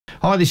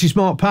Hi, this is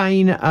Mark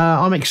Payne.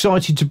 I'm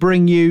excited to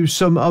bring you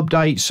some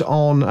updates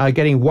on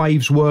getting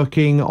Waves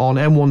working on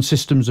M1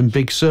 systems and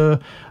Big Sur.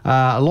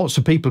 Lots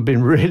of people have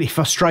been really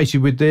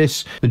frustrated with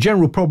this. The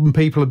general problem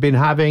people have been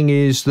having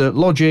is that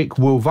Logic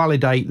will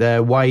validate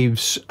their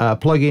Waves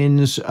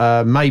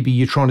plugins. Maybe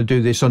you're trying to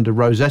do this under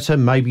Rosetta,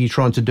 maybe you're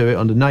trying to do it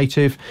under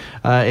native.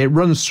 It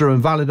runs through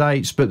and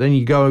validates, but then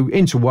you go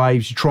into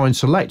Waves, you try and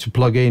select a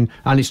plugin,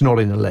 and it's not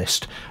in the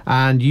list.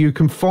 And you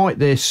can fight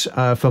this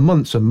for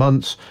months and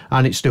months,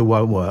 and it still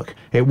won't work.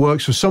 It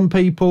works for some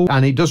people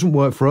and it doesn't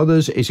work for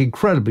others. It's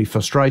incredibly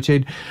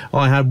frustrating.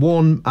 I had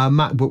one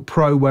MacBook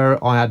Pro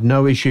where I had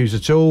no issues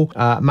at all.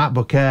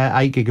 MacBook Air,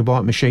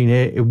 8GB machine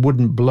here, it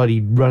wouldn't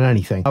bloody run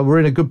anything. We're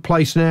in a good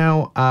place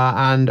now,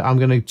 and I'm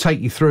going to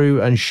take you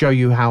through and show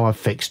you how I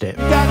fixed it.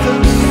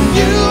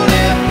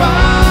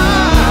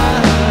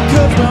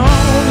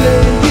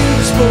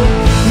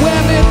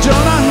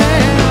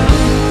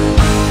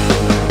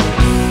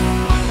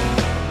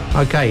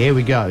 Okay, here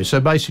we go.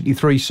 So basically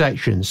 3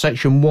 sections.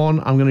 Section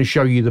 1, I'm going to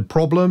show you the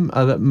problem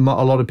that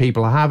a lot of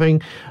people are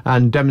having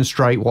and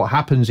demonstrate what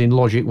happens in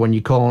Logic when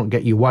you can't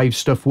get your Wave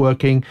stuff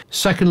working.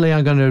 Secondly,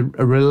 I'm going to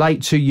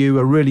relate to you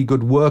a really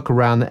good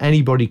workaround that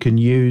anybody can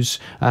use,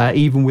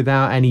 even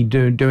without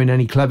doing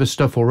any clever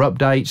stuff or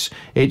updates.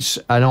 It's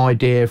an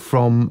idea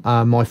from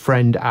my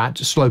friend at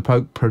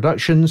Slowpoke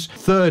Productions.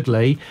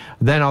 Thirdly,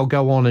 then I'll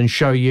go on and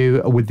show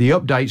you with the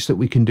updates that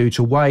we can do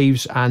to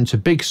Waves and to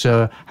Big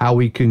Sur how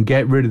we can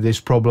get rid of this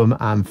problem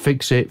and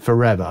fix it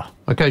forever.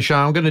 Okay, so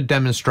I'm going to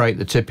demonstrate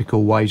the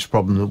typical Waves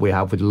problem that we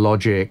have with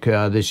Logic.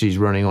 This is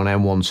running on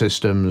M1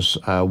 systems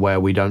where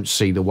we don't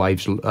see the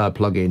Waves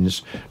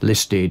plugins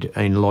listed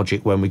in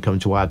Logic when we come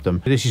to add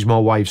them. This is my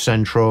Wave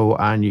Central,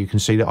 and you can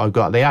see that I've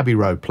got the Abbey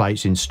Road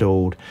plates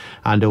installed,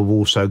 and I've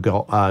also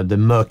got the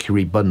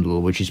Mercury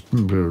bundle, which is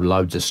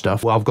loads of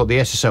stuff. Well, I've got the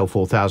SSL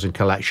 4000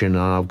 collection,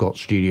 and I've got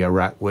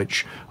StudioRack,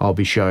 which I'll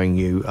be showing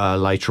you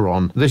later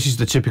on. This is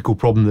the typical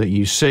problem that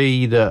you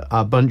see, that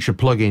a bunch of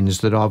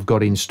plugins that I've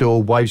got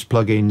installed, Waves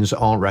plugins,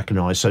 aren't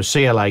recognized. So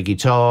CLA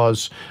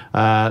guitars,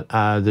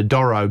 the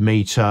Doro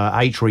meter,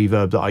 H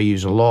reverb that I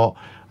use a lot,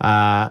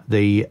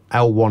 the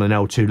L1 and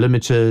L2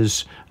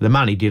 limiters, the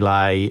Mani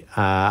delay,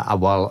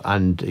 well,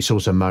 and it's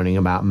also moaning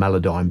about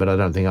Melodyne, but I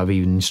don't think I've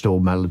even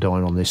installed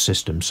Melodyne on this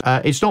system.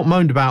 So, it's not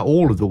moaned about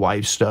all of the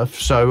Waves stuff,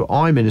 so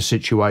I'm in a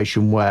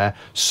situation where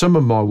some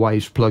of my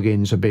Waves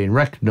plugins are being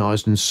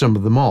recognized and some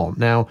of them aren't.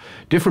 Now,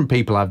 different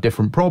people have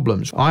different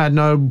problems. I had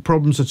no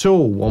problems at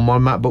all on my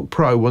MacBook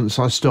Pro. Once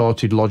I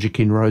started Logic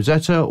in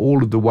Rosetta,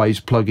 all of the Waves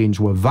plugins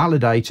were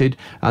validated,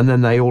 and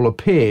then they all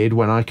appeared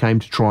when I came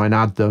to try and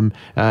add them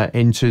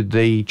into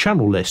the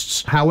channel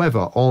lists.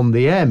 However, on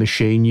the Air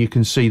machine, you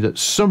can see that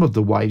some of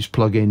the Waves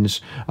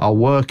plugins are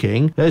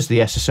working. There's the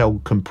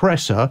SSL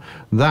compressor,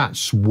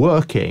 that's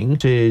working.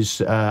 It is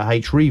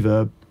H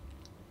reverb,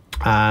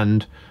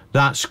 and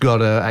that's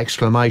got an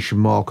exclamation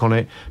mark on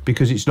it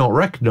because it's not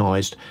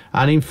recognized.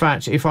 And in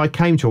fact, if I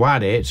came to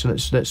add it, so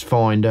let's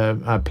find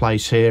a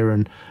place here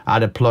and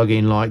add a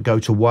plugin, like go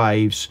to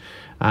Waves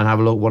and have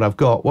a look what I've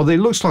got. Well, it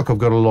looks like I've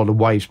got a lot of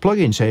Waves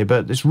plugins here,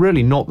 but it's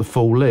really not the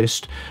full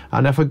list.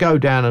 And if I go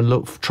down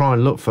and try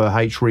and look for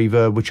H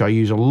reverb, which I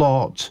use a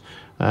lot,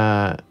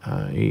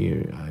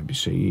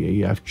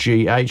 ABC, EF,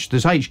 H,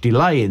 there's H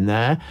delay in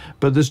there,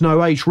 but there's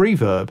no H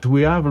reverb.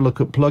 We have a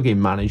look at plugin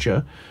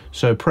manager.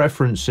 So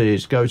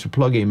preferences, go to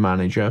plugin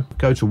manager,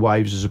 go to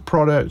Waves as a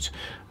product,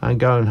 and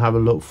go and have a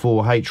look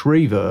for H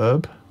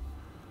reverb.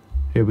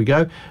 Here we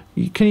go.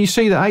 Can you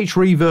see that H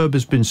reverb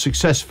has been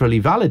successfully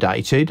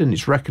validated, and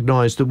it's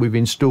recognized that we've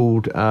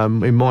installed,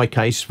 in my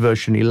case,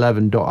 version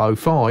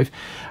 11.05,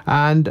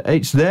 and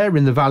it's there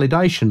in the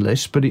validation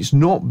list, but it's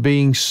not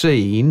being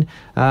seen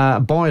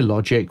by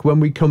Logic when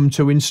we come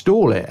to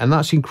install it, and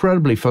that's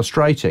incredibly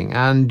frustrating.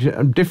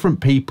 And different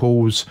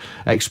people's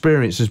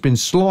experience has been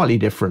slightly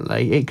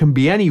differently. It can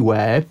be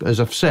anywhere, as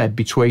I've said,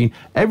 between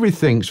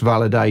everything's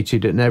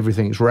validated and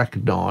everything's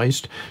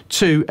recognized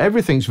to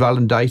everything's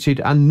validated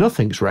and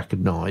nothing's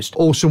recognized,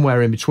 or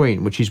somewhere in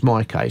between, which is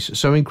my case.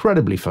 So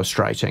incredibly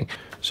frustrating.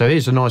 So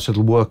here's a nice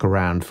little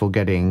workaround for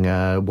getting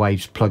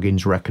Waves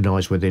plugins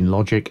recognized within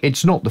Logic.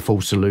 It's not the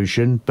full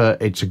solution, but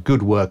it's a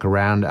good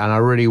workaround, and I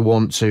really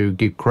want to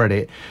give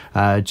credit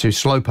to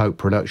Slowpoke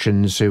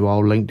Productions, who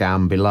I'll link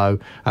down below.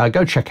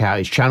 Go check out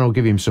his channel,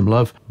 give him some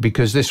love,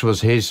 because this was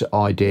his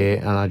idea,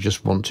 and I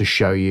just want to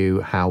show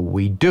you how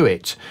we do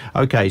it.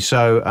 Okay,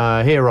 so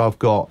here I've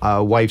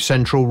got Wave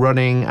Central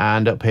running,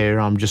 and up here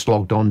I'm just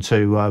logged on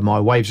to my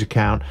Waves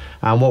account,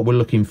 and what we're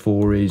looking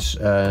for is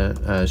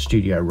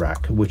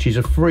StudioRack, which is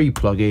a free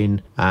plugin,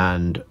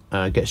 and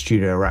get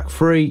StudioRack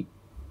free,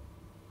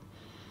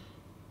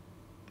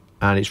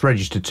 and it's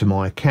registered to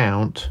my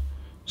account,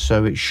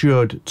 so it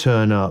should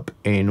turn up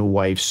in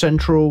Wave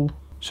Central.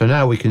 So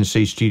now we can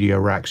see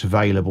StudioRack's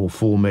available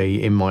for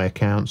me in my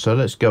account. So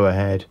let's go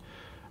ahead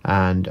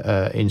and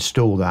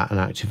install that and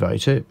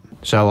activate it.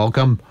 So I'll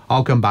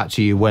come back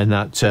to you when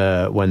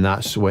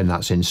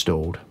that's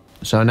installed.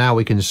 So now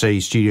we can see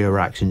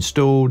StudioRack's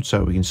installed,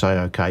 so we can say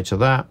OK to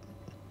that.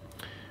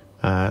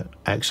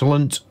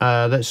 Excellent.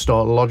 Let's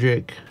start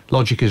Logic.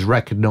 Logic has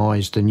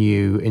recognized the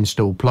new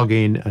installed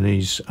plugin and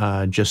is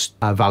just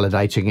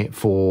validating it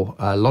for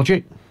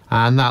Logic.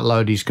 And that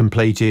load is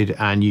completed,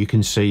 and you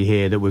can see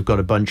here that we've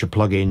got a bunch of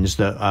plugins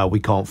that we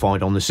can't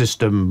find on the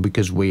system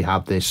because we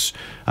have this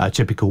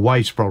typical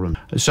Waves problem.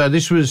 So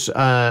this was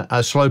a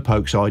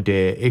Slowpoke's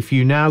idea. If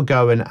you now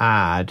go and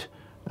add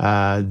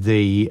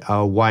the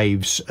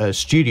Waves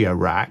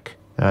StudioRack,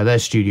 their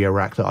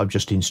StudioRack that I've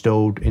just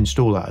install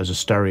that as a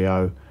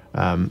stereo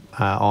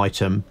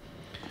item.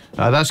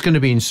 That's going to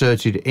be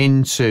inserted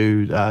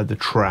into the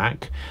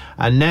track,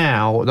 and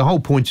now the whole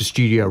point of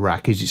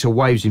StudioRack is it's a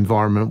Waves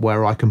environment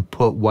where I can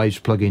put Waves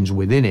plugins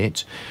within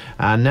it.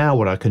 And now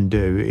what I can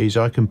do is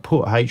I can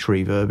put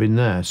H-Reverb in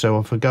there. So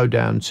if I go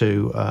down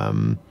to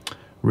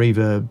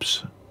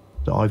reverbs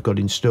that I've got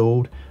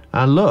installed,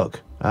 and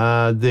look,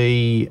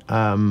 the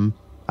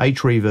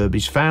H-Reverb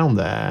is found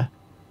there,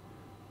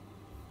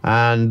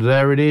 and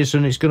there it is,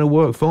 and it's going to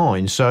work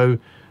fine. So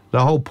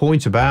the whole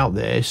point about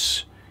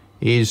this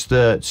is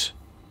that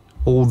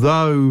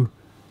although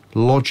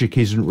Logic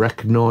isn't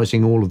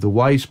recognizing all of the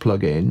Waves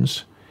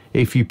plugins,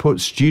 if you put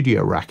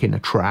StudioRack in a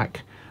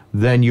track,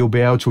 then you'll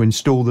be able to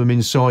install them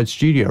inside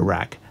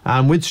StudioRack.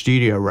 And with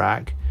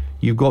StudioRack,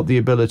 you've got the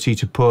ability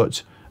to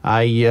put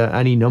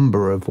any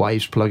number of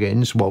Waves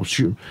plugins. Well,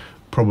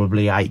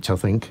 probably 8, I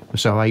think.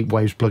 So 8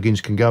 Waves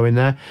plugins can go in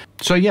there.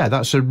 So yeah,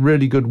 that's a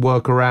really good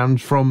workaround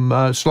from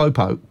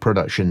Slowpoke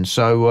Productions.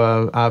 So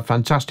a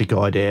fantastic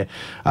idea.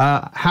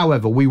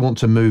 However, we want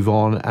to move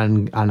on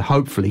and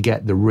hopefully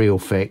get the real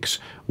fix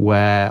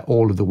where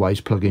all of the Waves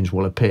plugins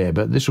will appear.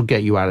 But this will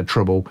get you out of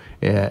trouble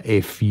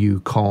if you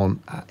can't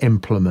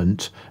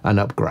implement an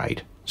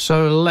upgrade.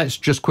 So let's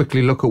just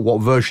quickly look at what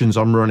versions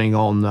I'm running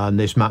on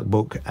this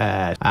MacBook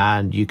Air.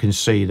 And you can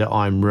see that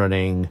I'm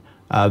running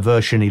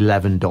version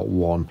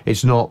 11.1.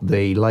 It's not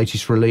the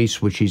latest release,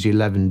 which is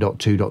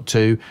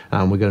 11.2.2,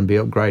 and we're going to be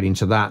upgrading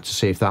to that to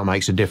see if that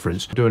makes a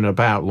difference. Doing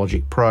About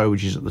Logic Pro,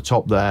 which is at the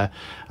top there,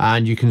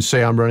 and you can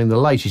see I'm running the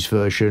latest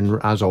version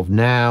as of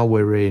now.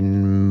 We're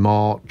in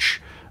March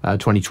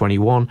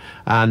 2021,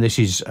 and this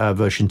is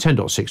version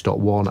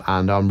 10.6.1,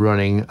 and I'm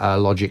running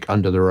Logic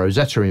under the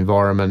Rosetta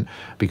environment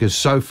because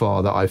so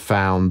far that I've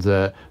found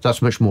that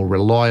that's much more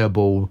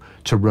reliable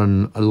to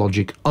run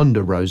Logic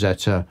under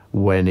Rosetta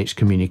when it's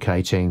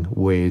communicating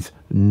with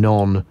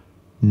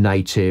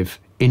non-native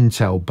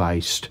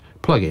Intel-based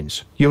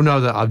plugins. You'll know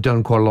that I've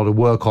done quite a lot of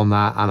work on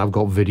that, and I've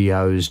got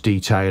videos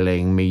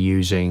detailing me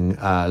using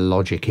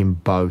Logic in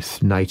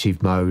both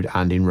native mode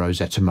and in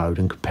Rosetta mode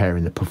and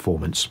comparing the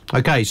performance.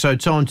 Okay, so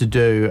time to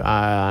do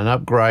an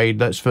upgrade.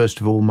 Let's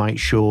first of all make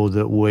sure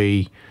that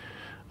we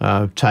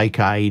take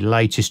a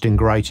latest and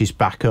greatest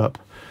backup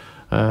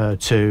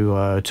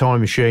to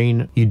Time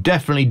Machine. You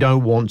definitely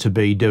don't want to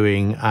be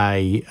doing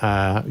a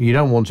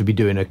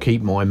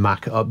keep my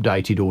Mac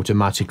updated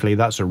automatically.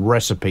 That's a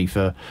recipe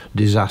for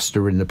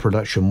disaster in the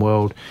production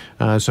world.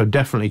 So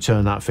definitely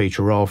turn that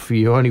feature off.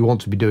 You only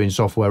want to be doing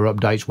software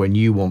updates when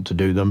you want to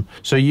do them.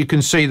 So you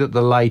can see that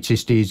the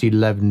latest is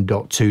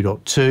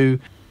 11.2.2.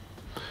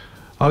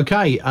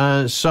 Okay,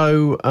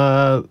 so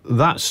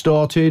that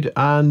started,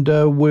 and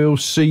we'll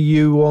see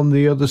you on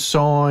the other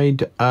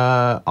side.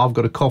 I've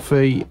got a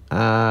coffee.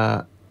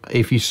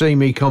 If you see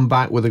me come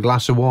back with a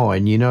glass of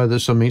wine, you know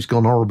that something's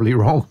gone horribly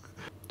wrong.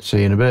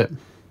 See you in a bit.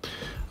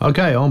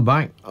 Okay, I'm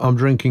back. I'm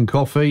drinking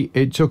coffee.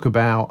 It took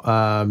about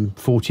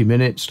 40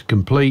 minutes to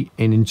complete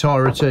in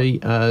entirety,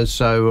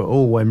 so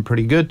all went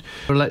pretty good.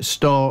 Let's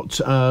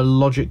start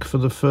Logic for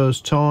the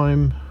first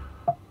time.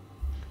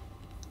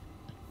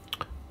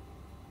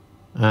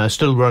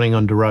 Still running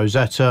under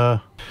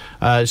Rosetta.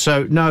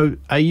 So no,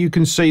 you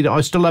can see that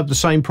I still have the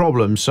same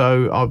problem.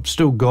 So I've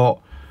still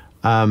got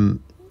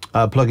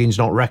plugins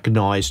not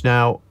recognized.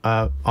 Now,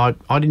 I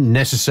didn't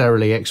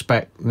necessarily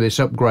expect this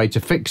upgrade to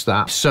fix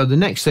that. So the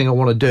next thing I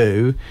want to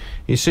do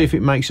is see if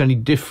it makes any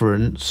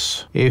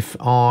difference if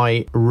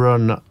I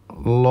run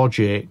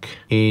Logic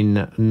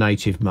in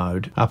native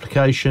mode.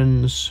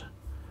 Applications,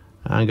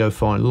 and go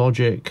find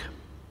Logic.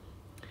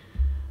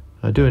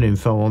 Do an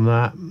info on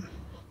that.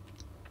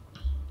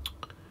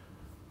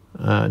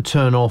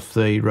 Turn off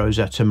the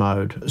Rosetta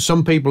mode.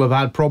 Some people have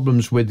had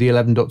problems with the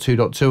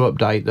 11.2.2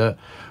 update that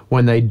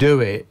when they do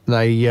it,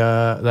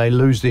 they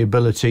lose the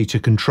ability to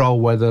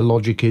control whether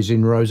Logic is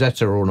in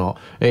Rosetta or not.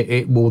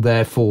 It will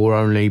therefore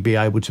only be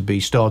able to be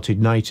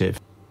started native.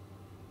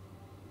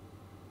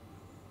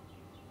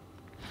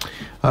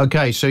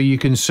 Okay, so you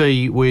can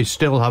see we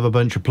still have a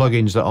bunch of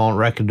plugins that aren't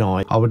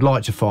recognized. I would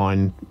like to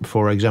find,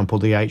 for example,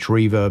 the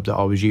H-Reverb that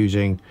I was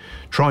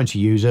trying to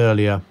use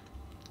earlier.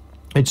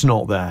 It's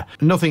not there.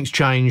 Nothing's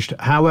changed.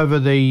 However,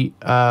 the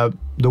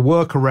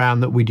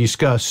workaround that we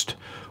discussed,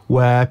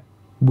 where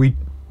we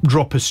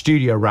drop a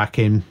StudioRack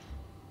in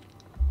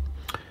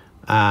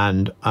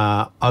and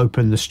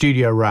open the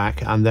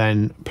StudioRack and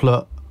then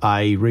put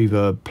a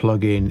reverb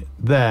plugin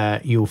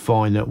there, you'll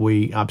find that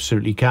we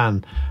absolutely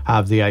can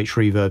have the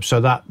H-Reverb.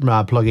 So that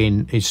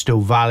plugin is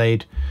still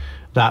valid.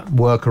 that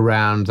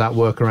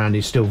workaround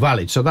is still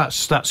valid. So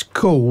that's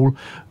cool,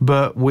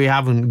 but we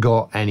haven't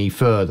got any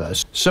further.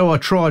 So I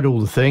tried all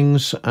the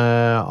things.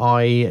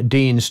 I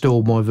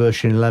deinstalled my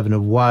version 11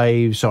 of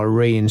Waves, I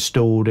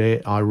reinstalled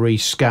it, I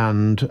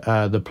rescanned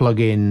the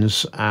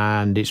plugins,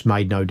 and it's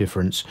made no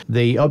difference.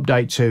 The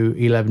update to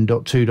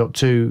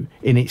 11.2.2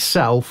 in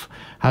itself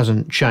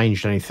hasn't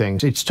changed anything.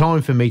 It's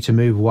time for me to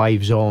move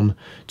Waves on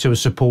to a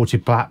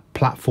supported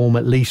platform,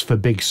 at least for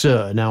Big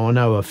Sur. Now, I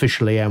know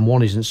officially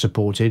M1 isn't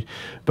supported,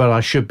 but I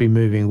should be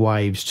moving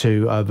Waves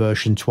to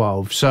version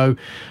 12. So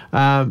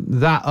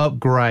that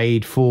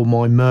upgrade for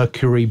my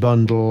Mercury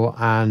bundle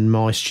and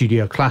my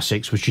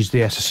StudioClassics, which is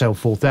the SSL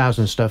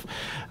 4000 stuff,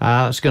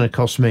 that's going to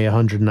cost me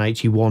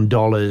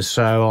 $181.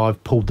 So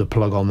I've pulled the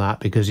plug on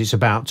that because it's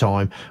about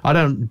time. I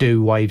don't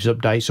do Waves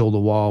updates all the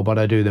while, but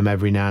I do them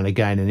every now and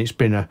again, and it's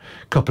been a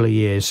couple of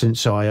years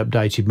since I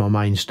updated my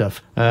main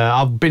stuff.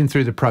 I've been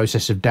through the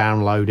process of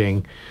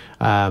downloading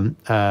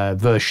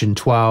version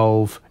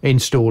 12,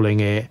 installing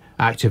it,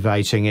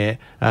 activating it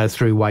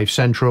through Wave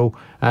Central.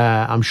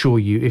 I'm sure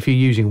if you're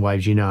using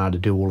Waves, you know how to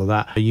do all of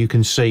that. You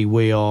can see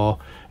we are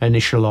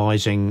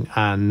initializing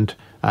and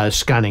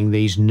scanning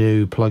these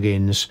new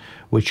plugins,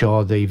 which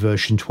are the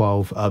version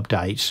 12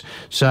 updates.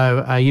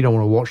 So you don't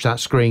want to watch that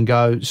screen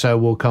go, so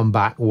we'll come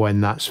back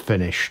when that's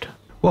finished.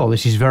 Well,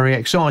 this is very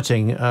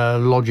exciting.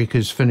 Logic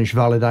has finished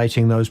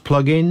validating those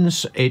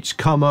plugins. It's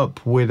come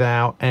up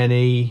without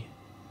any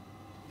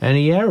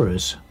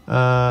errors.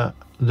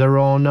 There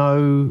are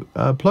no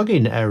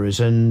plugin errors,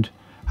 and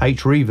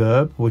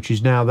H-Reverb, which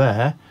is now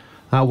there,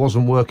 that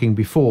wasn't working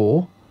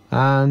before,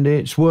 and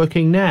it's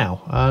working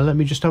now. Let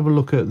me just have a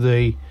look at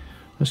the...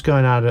 Let's go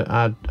and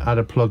add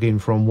a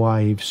plugin from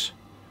Waves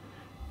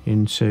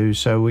into...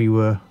 So we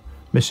were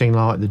missing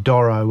like the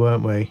Doro,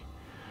 weren't we?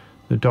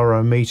 The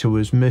Doro meter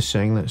was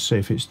missing. Let's see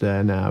if it's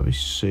there now.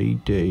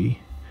 CD.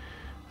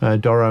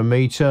 Doro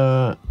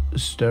meter,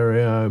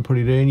 stereo, put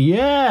it in.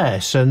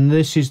 Yes, and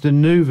this is the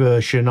new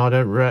version.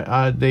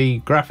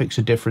 The graphics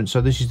are different,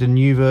 so this is the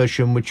new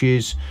version, which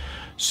is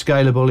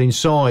scalable in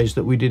size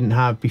that we didn't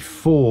have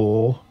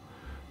before.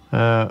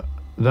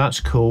 That's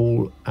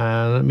cool.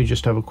 Let me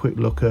just have a quick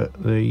look at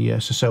the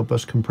SSL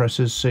bus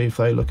compressors, see if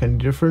they look any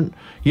different.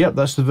 Yep,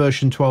 that's the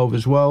version 12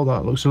 as well.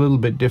 That looks a little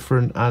bit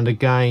different, and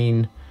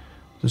again,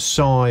 the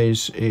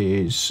size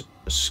is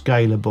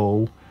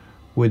scalable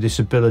with this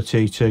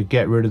ability to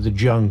get rid of the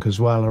junk as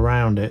well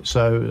around it.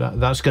 So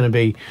that's going to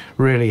be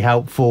really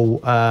helpful.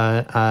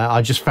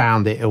 I just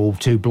found it all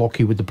too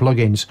blocky with the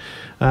plugins.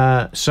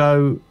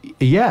 So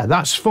yeah,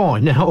 that's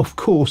fine. Now, of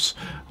course,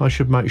 I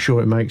should make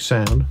sure it makes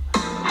sound.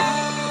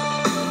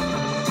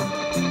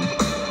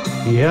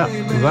 Yeah,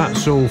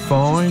 that's all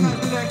fine.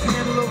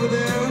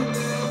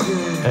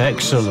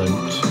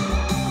 Excellent.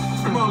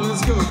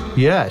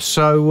 Yeah,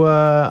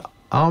 so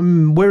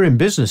we're in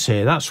business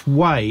here. That's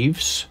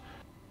Waves.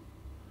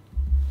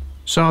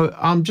 So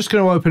I'm just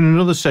going to open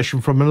another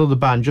session from another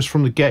band just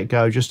from the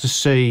get-go, just to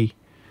see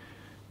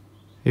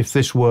if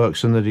this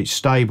works and that it's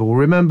stable.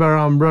 Remember,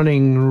 I'm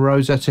running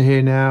Rosetta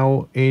here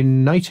now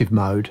in native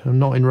mode. I'm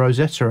not in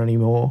Rosetta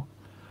anymore.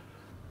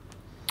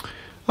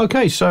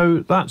 Okay,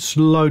 so that's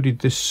loaded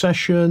this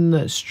session.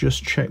 Let's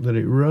just check that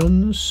it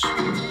runs.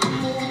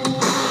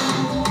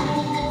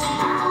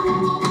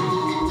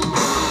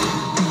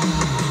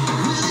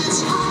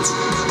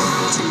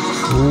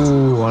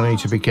 Ooh, I need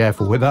to be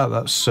careful with that.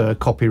 That's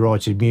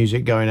copyrighted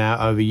music going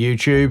out over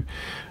YouTube.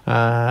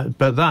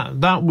 But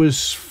that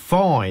was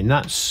fine.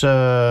 That's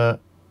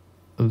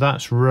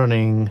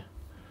running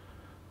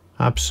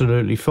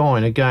absolutely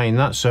fine. Again,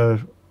 I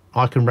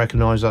can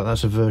recognise that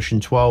that's a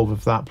version 12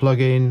 of that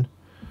plugin.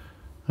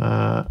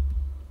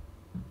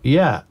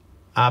 Yeah,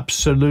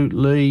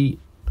 absolutely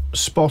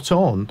spot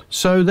on.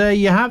 So there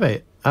you have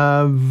it.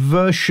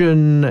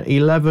 Version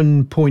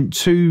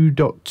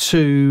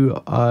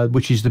 11.2.2,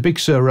 which is the Big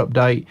Sur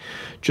update,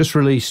 just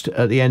released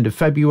at the end of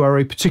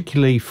February,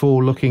 particularly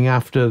for looking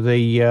after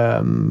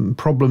the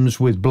problems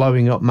with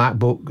blowing up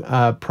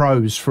MacBook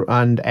Pros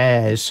and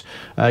Airs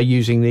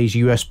using these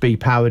USB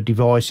powered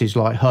devices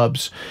like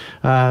hubs.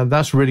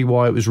 That's really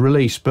why it was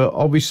released, but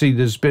obviously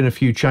there's been a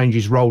few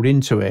changes rolled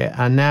into it,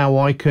 and now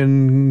I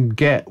can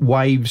get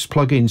Waves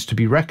plugins to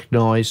be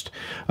recognized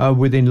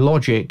within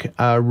Logic,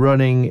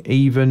 running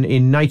even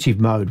in native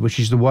mode, which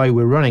is the way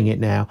we're running it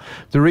now.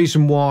 The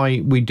reason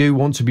why we do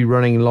want to be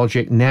running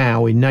Logic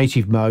now in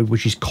native mode,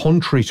 which is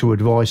contrary to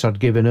advice I'd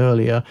given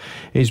earlier,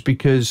 is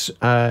because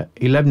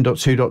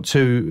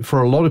 11.2.2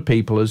 for a lot of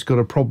people has got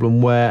a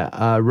problem where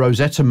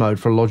Rosetta mode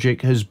for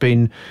Logic has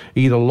been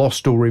either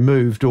lost or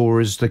removed, or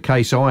as the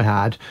case I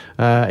had,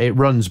 it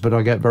runs but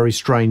I get very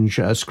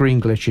strange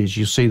screen glitches.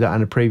 You'll see that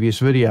in a previous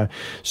video.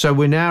 So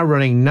we're now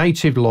running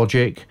native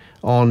Logic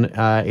on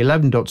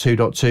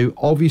 11.2.2.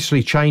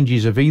 Obviously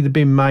changes have either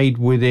been made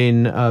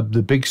within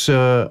the Big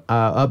Sur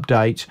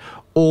update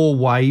or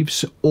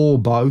Waves, or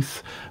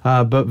both,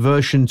 but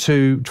version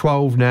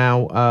 2.12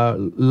 now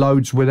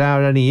loads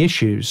without any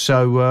issues.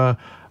 So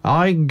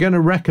I'm going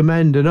to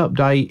recommend an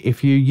update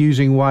if you're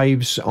using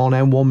Waves on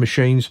M1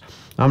 machines.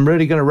 I'm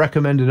really going to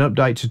recommend an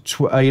update to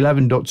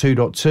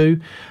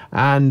 11.2.2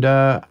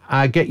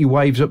 and get your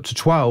waves up to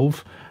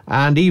 12.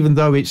 And even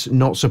though it's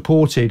not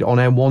supported on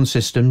M1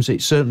 systems,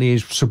 it certainly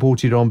is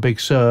supported on Big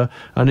Sur.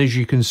 And as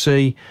you can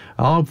see,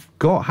 I've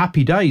got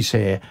happy days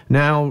here.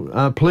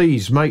 Now,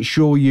 please make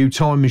sure you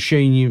time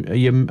machine,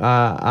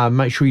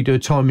 make sure you do a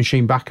time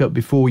machine backup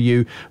before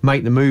you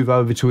make the move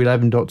over to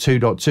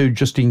 11.2.2,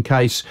 just in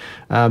case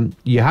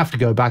you have to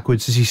go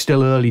backwards. This is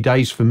still early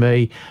days for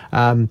me.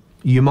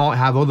 You might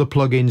have other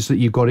plugins that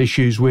you've got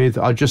issues with.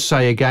 I'll just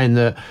say again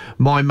that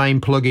my main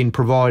plugin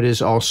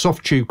providers are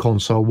Softube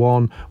Console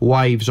 1,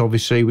 Waves,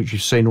 obviously, which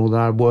you've seen all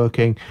that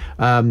working,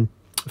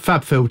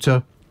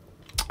 FabFilter.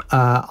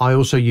 I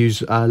also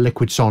use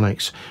Liquid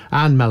Sonics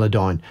and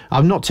Melodyne.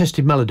 I've not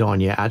tested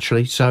Melodyne yet,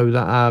 actually. So,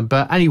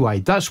 but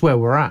anyway, that's where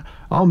we're at.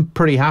 I'm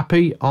pretty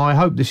happy. I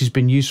hope this has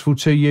been useful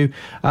to you.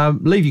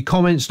 Leave your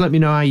comments. Let me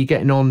know how you're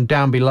getting on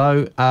down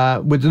below.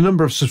 With the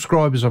number of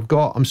subscribers I've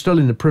got, I'm still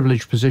in the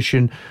privileged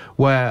position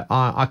where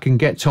I can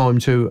get time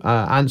to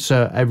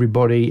answer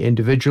everybody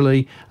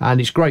individually.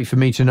 And it's great for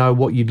me to know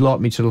what you'd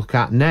like me to look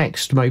at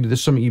next. Maybe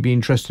there's something you'd be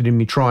interested in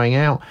me trying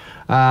out.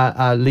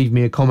 Leave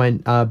me a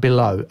comment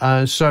below.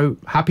 So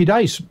happy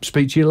days.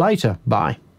 Speak to you later. Bye.